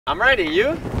I'm ready,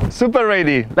 you? Super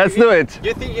ready, let's do it.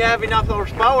 You think you have enough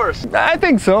horsepower? I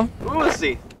think so. We will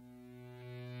see.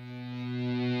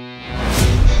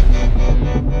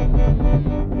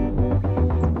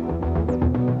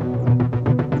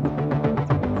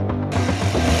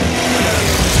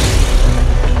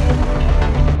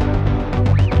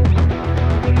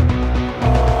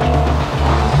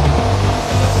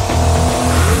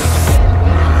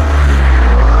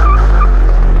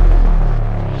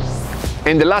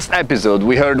 In the last episode,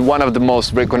 we heard one of the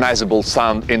most recognizable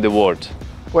sounds in the world.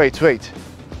 Wait.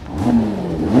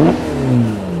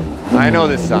 I know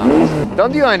this sound.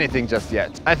 Don't do anything just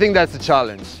yet. I think that's a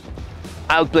challenge.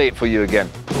 I'll play it for you again.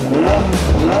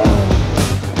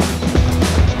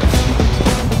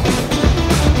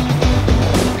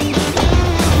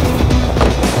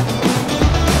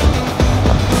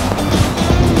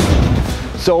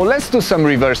 So let's do some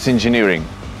reverse engineering.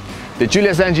 The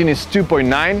Giulia's engine is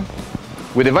 2.9.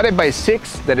 We divide it by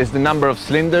 6, that is the number of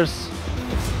cylinders.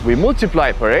 We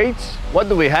multiply per 8. What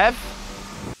do we have?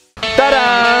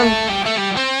 Ta-da!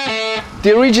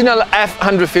 The original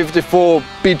F154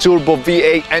 P-Turbo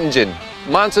V8 engine,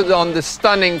 mounted on the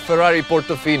stunning Ferrari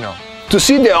Portofino. To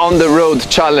see the on-the-road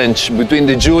challenge between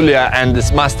the Giulia and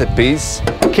this masterpiece,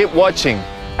 keep watching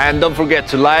and don't forget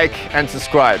to like and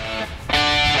subscribe.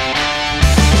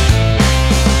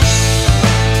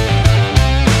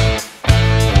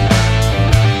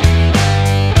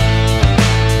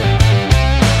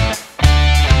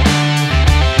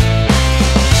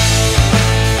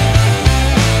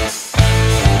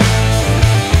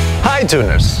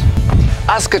 Tuners.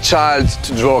 Ask a child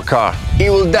to draw a car. He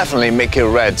will definitely make it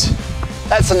red.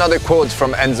 That's another quote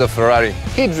from Enzo Ferrari.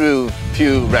 He drew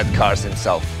few red cars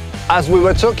himself. As we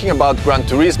were talking about Gran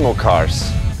Turismo cars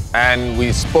and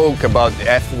we spoke about the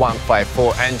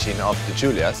F154 engine of the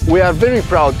Giulias, we are very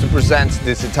proud to present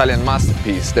this Italian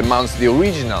masterpiece that mounts the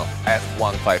original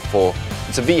F154.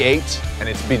 It's a V8 and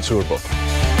it's B-Turbo.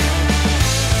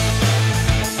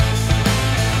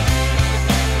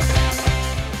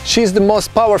 She's the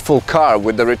most powerful car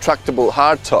with the retractable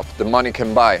hardtop the money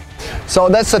can buy. So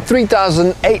that's a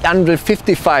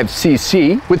 3,855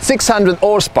 cc with 600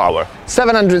 horsepower,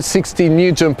 760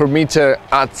 Newton per meter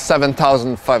at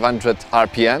 7,500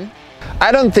 RPM.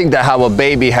 I don't think that our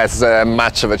baby has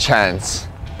much of a chance.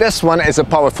 This one is a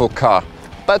powerful car,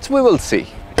 but we will see.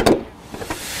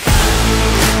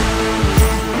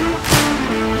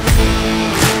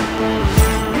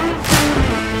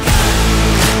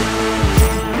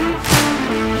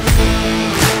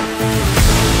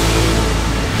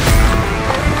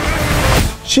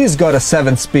 She's got a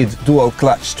 7-speed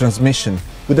dual-clutch transmission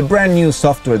with a brand new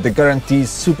software that guarantees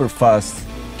super fast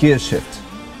gear shift.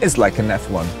 It's like an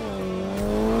F1.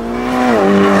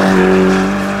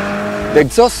 The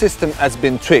exhaust system has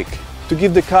been tweaked to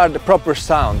give the car the proper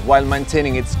sound while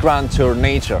maintaining its grand tour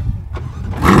nature.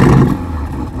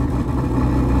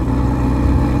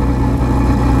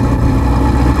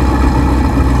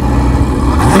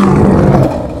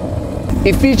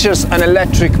 It features an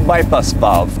electric bypass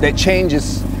valve that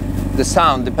changes the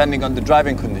sound depending on the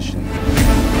driving condition.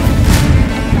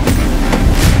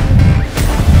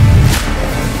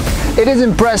 It is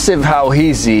impressive how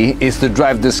easy it is to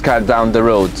drive this car down the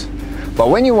road. But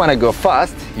when you want to go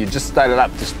fast, you just start it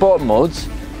up to sport mode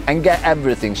and get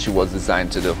everything she was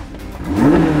designed to do.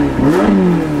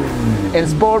 In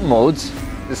sport mode,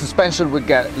 the suspension will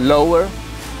get lower,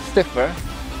 stiffer,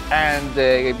 and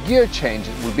the gear change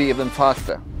will be even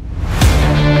faster.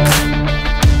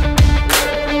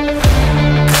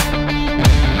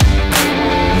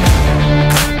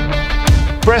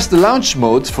 Press the launch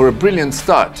mode for a brilliant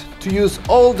start to use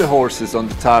all the horses on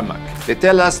the tarmac. They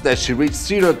tell us that she reached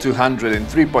 0 to 100 in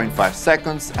 3.5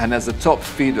 seconds and has a top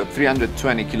speed of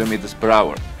 320 km per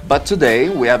hour. But today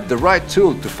we have the right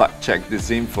tool to fact check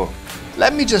this info.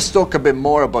 Let me just talk a bit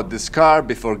more about this car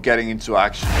before getting into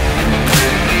action.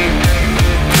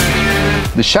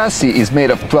 The chassis is made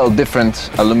of 12 different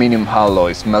aluminum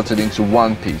alloys melted into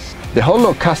one piece. The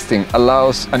hollow casting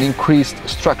allows an increased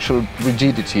structural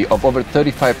rigidity of over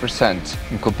 35%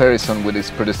 in comparison with its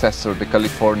predecessor, the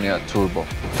California Turbo.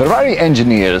 Ferrari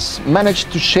engineers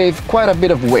managed to shave quite a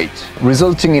bit of weight,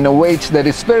 resulting in a weight that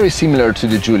is very similar to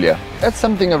the Giulia. That's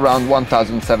something around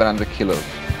 1,700 kilos.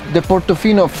 The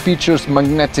Portofino features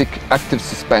magnetic active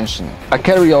suspension, a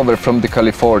carryover from the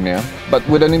California, but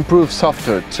with an improved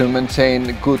software to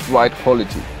maintain good ride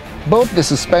quality. Both the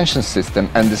suspension system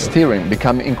and the steering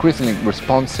become increasingly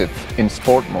responsive in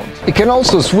sport mode. It can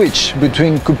also switch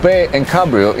between coupé and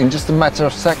cabrio in just a matter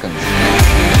of seconds.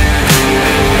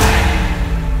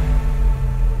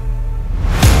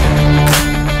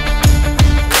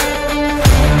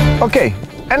 Okay,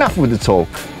 enough with the talk.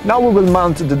 Now we will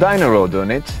mount the dynoroad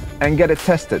on it and get it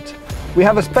tested. We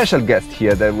have a special guest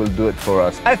here that will do it for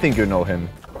us. I think you know him.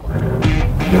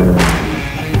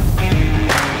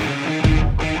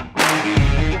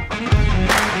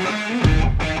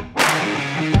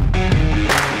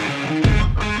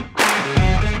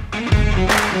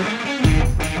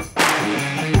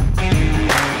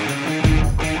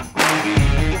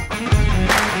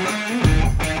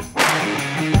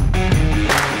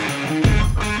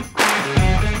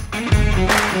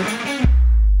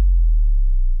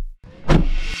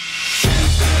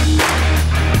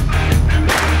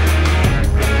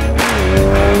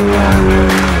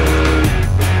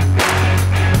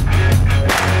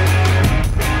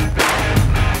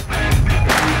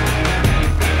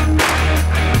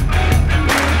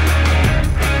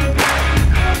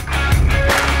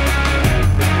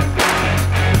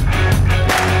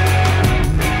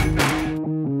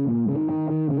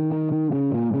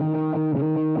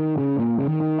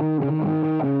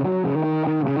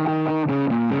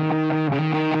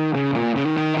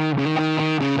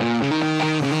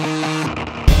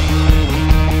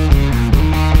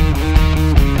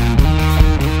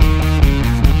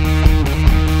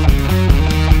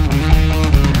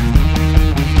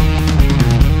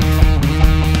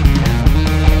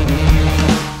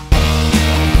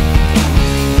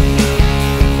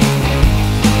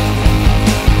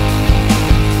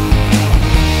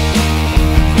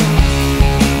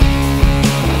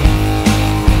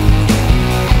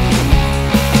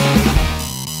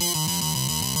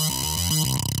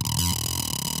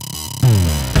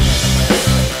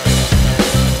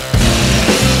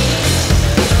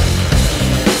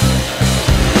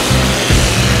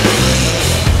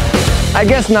 I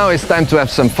guess now it's time to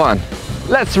have some fun.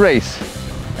 Let's race.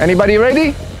 Anybody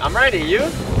ready? I'm ready, you?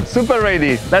 Super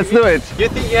ready. Let's do it. You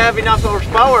think you have enough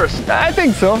horsepower? I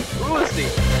think so. We'll see.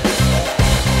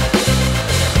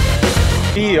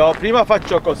 Io prima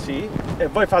faccio così e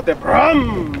voi fate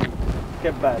brum!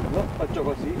 Che bello, faccio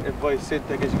così e voi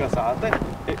siete che sgasate.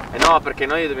 No, perché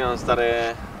noi dobbiamo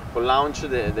stare col launch,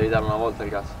 devi dare una volta il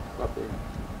gas. Va bene.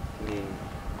 Quindi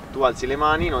tu alzi le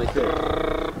mani, noi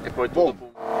e poi tutto boom.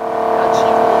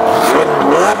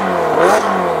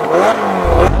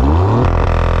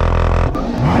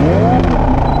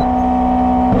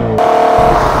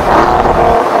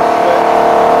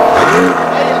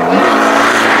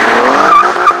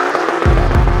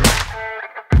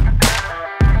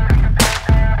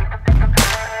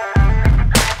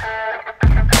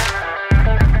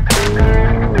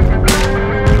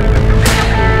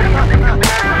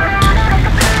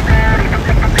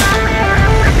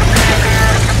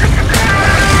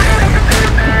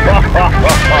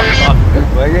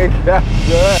 Ma che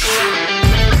cazzo è?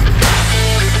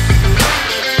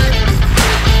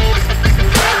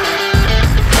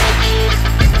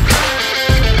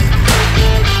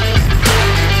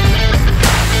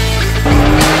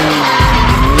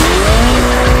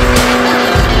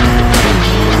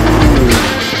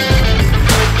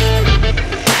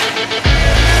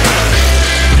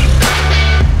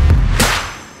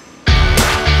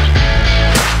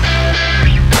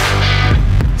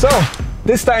 So,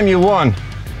 this time you won.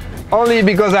 Only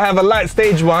because I have a light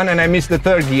stage one and I missed the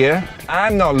third gear.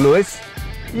 I'm not Lewis.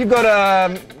 You got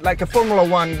like a Formula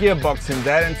 1 gearbox in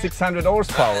there and 600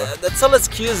 horsepower. That's all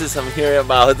excuses I'm hearing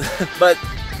about. But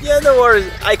yeah, no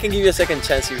worries. I can give you a second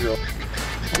chance if you want.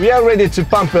 We are ready to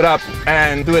pump it up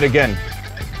and do it again.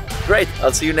 Great.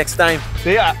 I'll see you next time.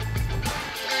 See ya.